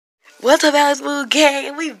What's up, Alex Boo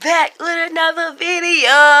Gang? We back with another video.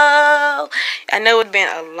 I know it's been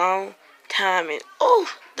a long time, and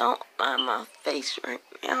don't mind my face right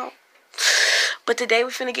now. But today we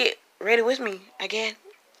finna get ready with me again.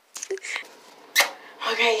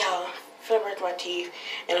 Okay, y'all. Finna brush my teeth,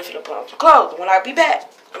 and I'm finna put on some clothes. When I be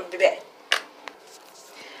back, I'm gonna be back.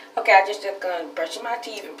 Okay, I just gonna brush my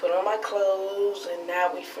teeth and put on my clothes, and now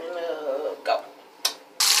we finna go.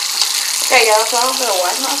 Okay, y'all, so I'm gonna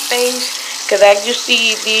wash my face, because I just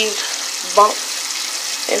see these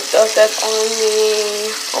bumps and stuff that's on me,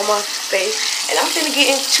 on my face, and I'm gonna get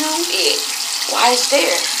into it while it's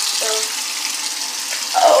there. So,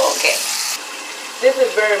 okay. This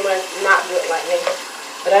is very much not good like me,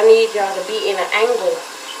 but I need y'all to be in an angle.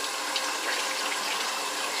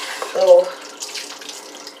 So,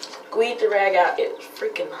 squeeze the rag out. It's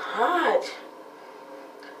freaking hot.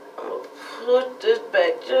 I'm gonna put this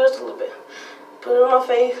back just a little bit. Put it on my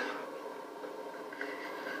face.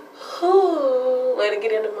 Let it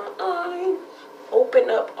get into my eyes. Open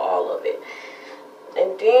up all of it.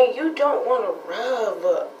 And then you don't want to rub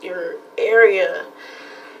up your area.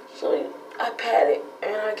 So I pat it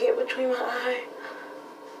and I get between my eye,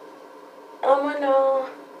 on my nose,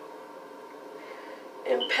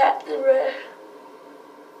 and pat the rest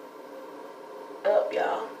up,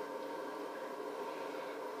 y'all.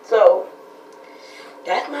 So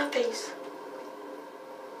that's my face.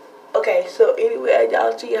 Okay, so anyway,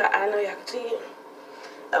 y'all see, I know y'all can see it.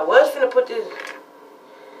 I was finna put this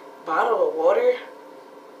bottle of water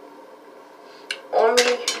on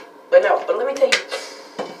me, but no, but let me tell you,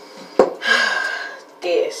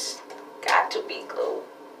 this got to be glued.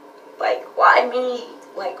 Like, why me?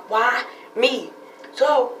 Like, why me?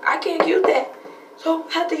 So, I can't use that. So,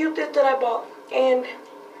 I have to use this that I bought. And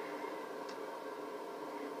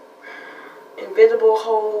Invisible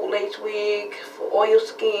Hold Lace Wig for oil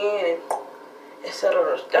skin and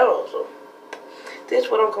etc. So, this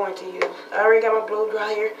is what I'm going to use. I already got my blow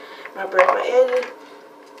dryer, my brush, my edges.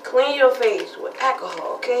 Clean your face with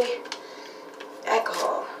alcohol, okay?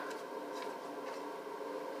 Alcohol.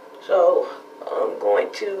 So, I'm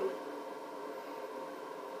going to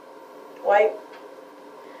wipe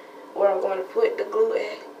where I'm going to put the glue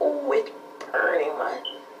at. Oh, it's burning my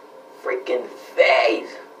freaking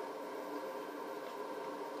face.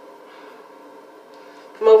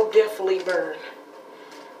 Most definitely burn.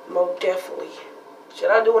 Most definitely.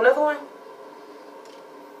 Should I do another one?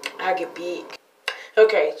 I get big.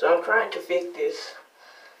 Okay, so I'm trying to fix this.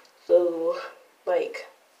 So, like,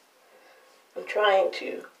 I'm trying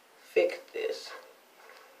to fix this.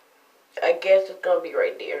 I guess it's gonna be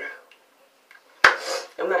right there.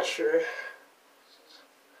 I'm not sure.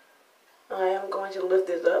 I am going to lift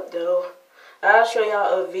this up though. I'll show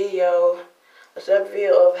y'all a video, a separate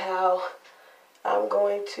video of how I'm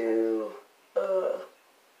going to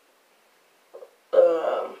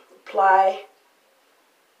apply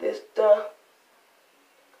this stuff.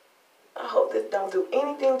 I hope this don't do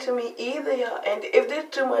anything to me either, y'all. And if this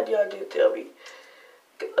too much, y'all do tell me.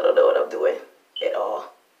 I don't know what I'm doing at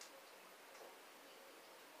all.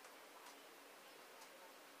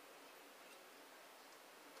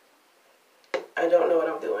 I don't know what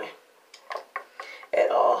I'm doing at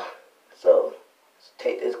all. So,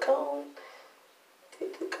 take this comb.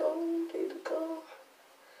 Take the comb. Take the comb.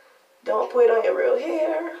 Don't put it on your real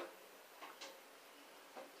hair.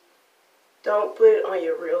 Don't put it on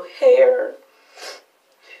your real hair.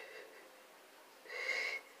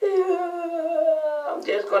 I'm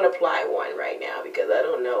just going to apply one right now because I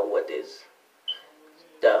don't know what this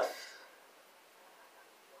stuff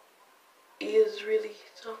is really.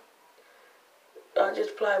 So I'll just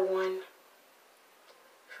apply one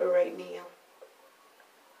for right now.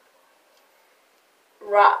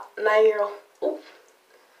 Rock nail. Ooh,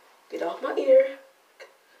 get off my ear.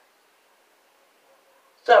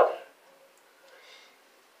 So,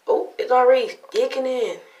 oh, it's already sticking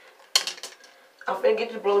in. I'm finna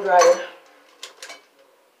get the blow dryer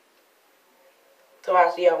so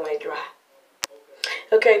I see how when it dry.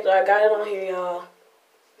 Okay, so I got it on here, y'all.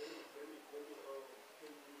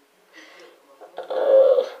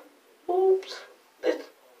 Oops. It's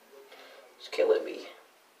killing me.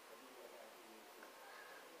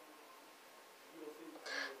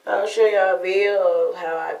 I'll show y'all a video of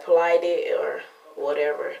how I applied it or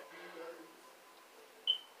whatever.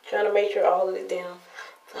 Trying to make sure all of it down.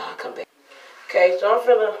 So I'll come back. Okay, so I'm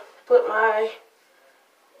finna put my,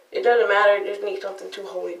 it doesn't matter, it just needs something to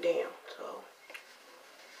hold it down. So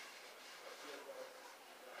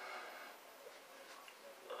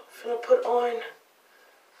I'm finna put on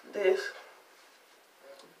this.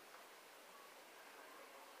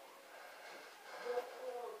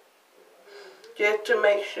 just to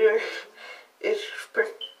make sure it's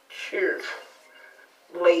sure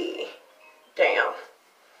laid down.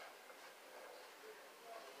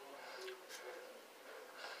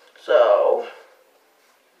 So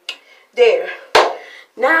there.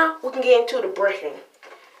 Now we can get into the brushing.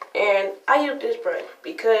 And I use this brush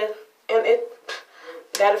because, and it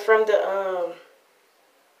got it from the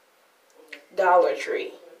Dollar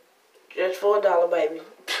Tree. Just for $1, baby.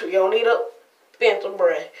 You don't need a pencil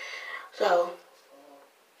brush. So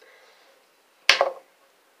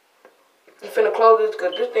I'm finna close this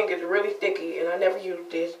because this thing is really sticky and I never use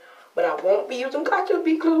this. But I won't be using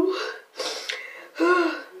Got2b glue.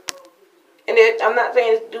 And I'm not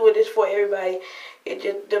saying do this for everybody. It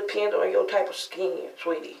just depends on your type of skin,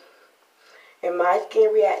 sweetie. And my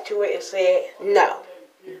skin react to it and said, no,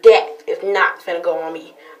 that is not finna go on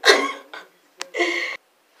me.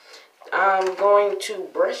 I'm going to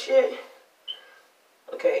brush it.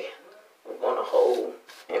 Okay, I'm going to hold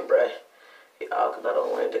and brush it all because I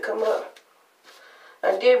don't want it to come up.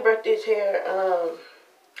 I did brush this hair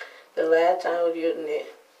the last time I was using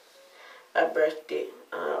it. I brushed it.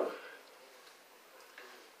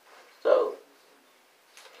 So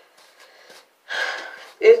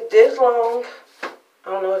it's this long. I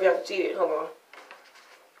don't know if y'all can see it. Hold on.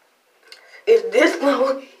 It's this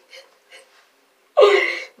long.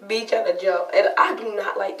 Be trying to jump. And I do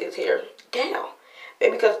not like this hair down.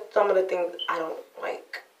 Maybe because some of the things I don't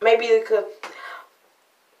like. Maybe because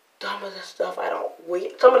some of the stuff I don't wear.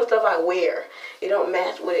 Some of the stuff I wear, it don't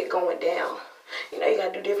match with it going down. You know, you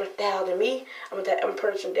gotta do different styles. And me, I'm a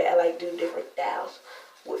person that I like to do different styles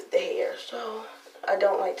with the hair. So I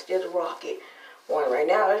don't like to just rock it. One right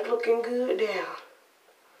now is looking good down.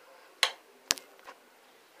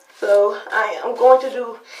 So I am going to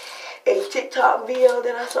do a TikTok video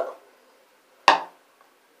that I saw.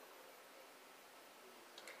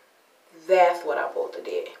 That's what I supposed to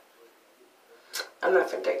do. I'm not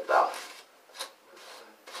gonna take it off.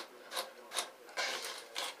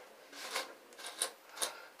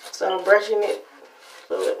 So I'm brushing it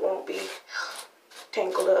so it won't be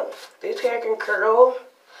tangled up. This hair can curl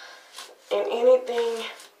in anything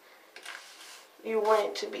you want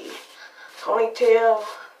it to be. Ponytail,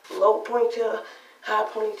 low ponytail, high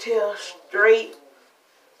ponytail, straight.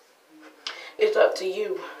 It's up to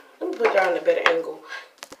you. Let me put y'all in a better angle.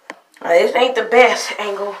 This ain't the best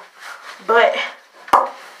angle, but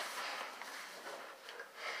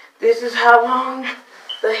this is how long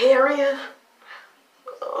the hair is.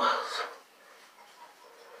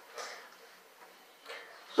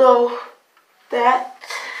 So that,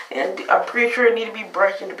 and I'm pretty sure it need to be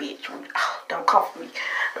brushed in the back. Oh, don't cough me.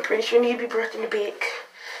 I'm pretty sure it need to be brushed in the back.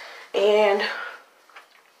 And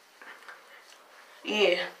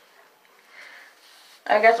yeah,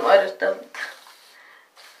 I got some other stuff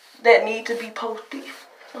that need to be posted.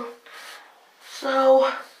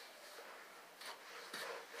 So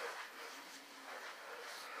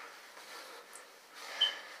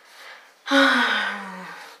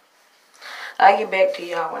I'll get back to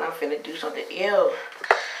y'all when I'm finna do something else.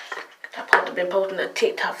 I'm supposed to been posting a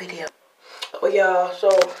TikTok video. Oh y'all,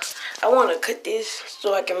 so I want to cut this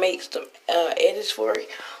so I can make some edits for it.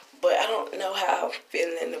 But I don't know how I'm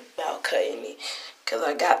feeling about cutting it. Because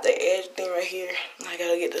I got the edge thing right here. I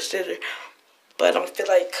gotta get the scissors. But I don't feel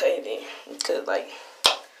like cutting it. Because like,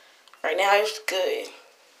 right now it's good.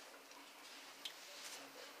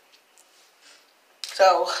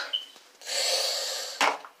 So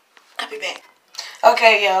I'll be back.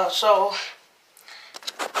 Okay, y'all, so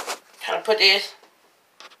trying to put this.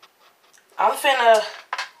 I'm finna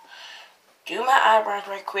do my eyebrows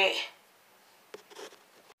right quick.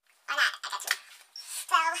 Why not? I got you.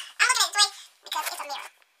 So I'm looking at it because it's a mirror.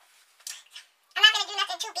 I'm not gonna do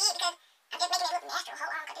nothing too big because I'm just making it look natural.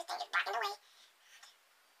 Hold on, because this thing is blocking the way.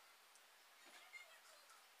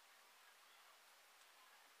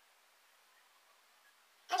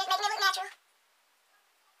 I'm just making it look natural.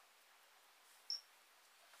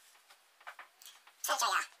 So show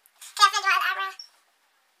y'all. Can I finish drawing the eyebrow?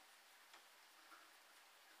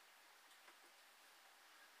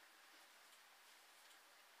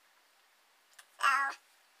 So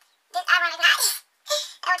this eyebrow is not.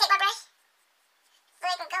 I will take my brush so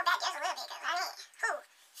it can go back just a little bit. Cause I mean, who?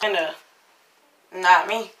 And not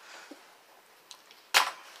me.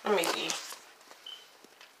 Let me see.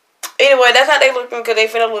 Anyway, that's how they looking because they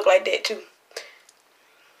finna look like that too.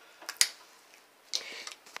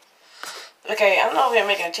 Okay, I'm not over here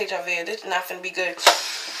making a TikTok video. This is not finna be good.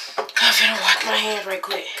 I'm finna wash my hands right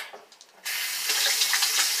quick.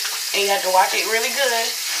 And you have to wash it really good.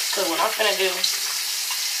 Because what I'm finna do,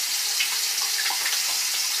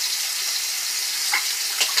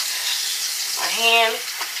 my hands.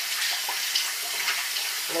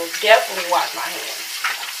 Most definitely wash my hands.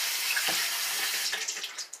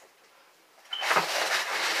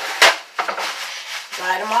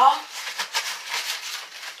 Dry them off.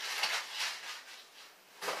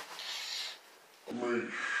 Make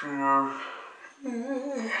sure.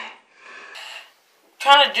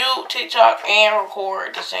 Trying to do TikTok and record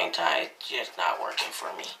at the same time, it's just not working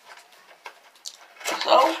for me.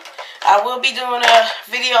 So, I will be doing a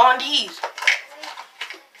video on these.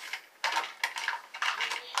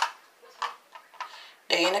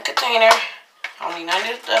 They in a container. I don't need none of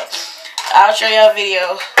this stuff. I'll show you a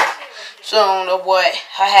video soon of what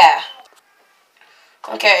I have.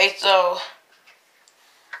 Okay, so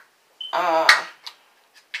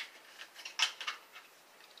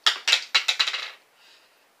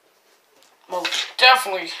most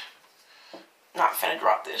definitely not finna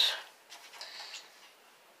drop this.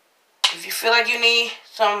 If you feel like you need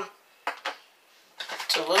some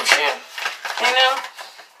solution in them,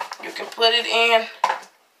 you can put it in.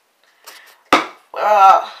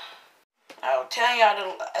 I'll tell y'all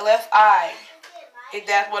the left eye, if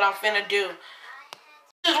that's what I'm finna do.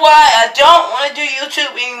 This is why I don't want to do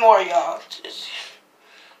YouTube anymore, y'all.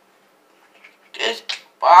 Just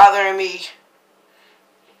bothering me.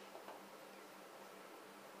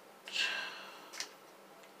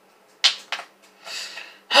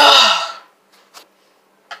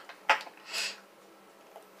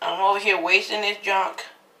 I'm over here wasting this junk.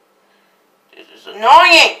 This is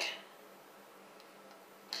annoying.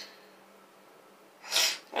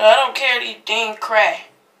 I don't care these dang crack.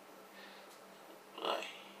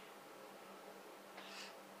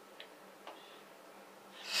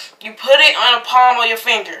 You put it on the palm of your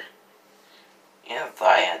finger. Yeah, I'm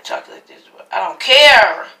sorry I talk like this, but I don't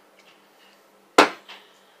care.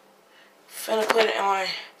 Finna put it on.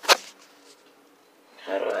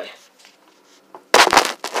 How do I?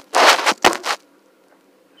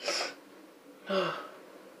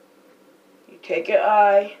 You take your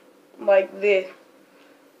eye like this.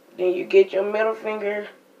 Then you get your middle finger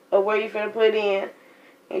of where you finna put it in,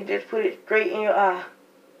 and just put it straight in your eye.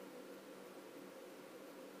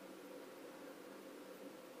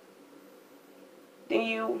 Then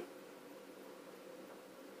you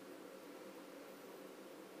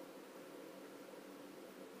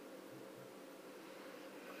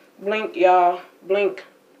blink, y'all. Blink.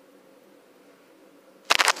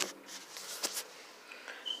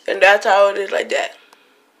 And that's how it is, like that.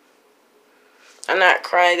 I'm not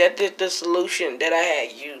crying. That's just the solution that I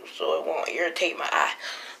had used, so it won't irritate my eye.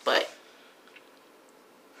 But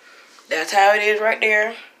that's how it is right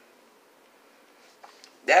there.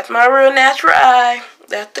 That's my real natural eye.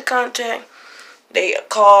 That's the contact. They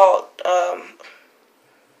called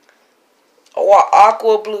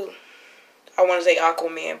Aqua Blue. I want to say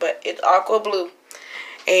Aquaman, but it's Aqua Blue.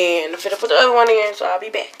 And I'm finna put the other one in, so I'll be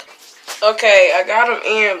back. Okay, I got them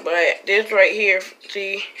in, but this right here,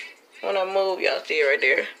 see, when I move, y'all see it right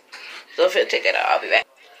there. So if I take it out, I'll be back.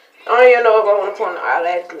 I don't even know if I want to put on the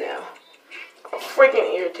eyelashes now. I'm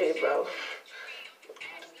freaking irritated, bro.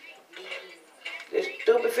 This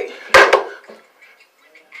stupid thing.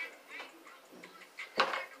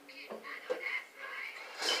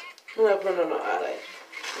 I'm not putting on the eyelashes.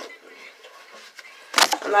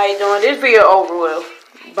 I'm not even doing this video over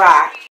with. Bye.